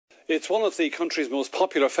It's one of the country's most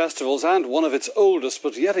popular festivals and one of its oldest,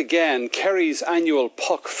 but yet again, Kerry's annual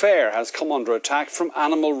Puck Fair has come under attack from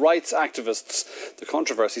animal rights activists. The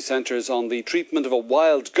controversy centres on the treatment of a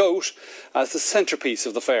wild goat as the centrepiece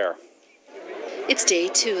of the fair. It's day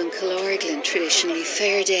 2 in Killarglen, traditionally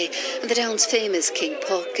fair day, and the Down's famous King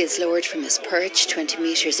Puck is lowered from his perch 20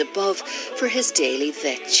 metres above for his daily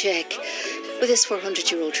vet check. With this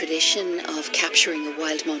 400-year-old tradition of capturing a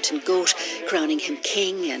wild mountain goat, crowning him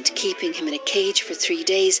king and keeping him in a cage for 3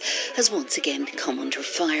 days has once again come under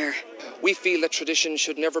fire. We feel that tradition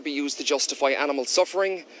should never be used to justify animal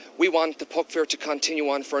suffering. We want the Puck Fair to continue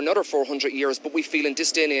on for another 400 years, but we feel in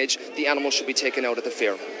this day and age the animal should be taken out of the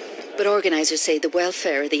fair. But organisers say the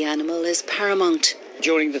welfare of the animal is paramount.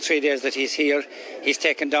 During the 3 days that he's here, he's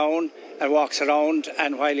taken down and walks around,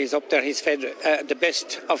 and while he's up there he's fed the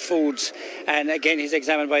best of foods, and again he's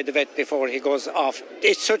examined by the vet before he goes off.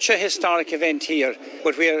 It's such a historic event here,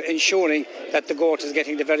 but we are ensuring that the goat is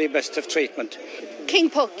getting the very best of treatment.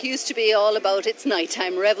 King Puck used to be all about its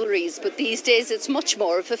nighttime revelries, but these days it's much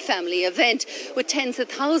more of a family event, with tens of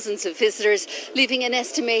thousands of visitors, leaving an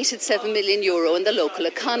estimated €7 million in the local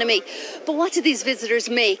economy. But what do these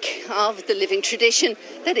visitors make of the living tradition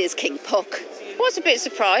that is King Puck? I was a bit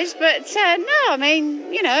surprised, but no, I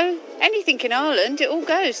mean, you know, anything in Ireland, it all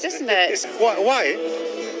goes, doesn't it?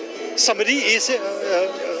 Why? Somebody is a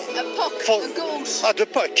puck, a goat. At the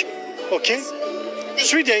puck, okay?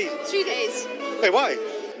 3 days. 3 days. Hey, why?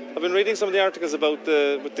 I've been reading some of the articles about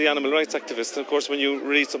with the animal rights activists, and of course when you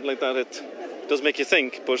read something like that it does make you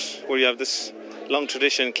think, but where you have this long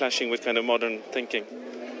tradition clashing with kind of modern thinking.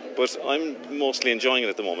 But I'm mostly enjoying it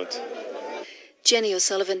at the moment. Jenny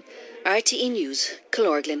O'Sullivan, RTE News,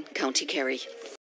 Killarglen, County Kerry.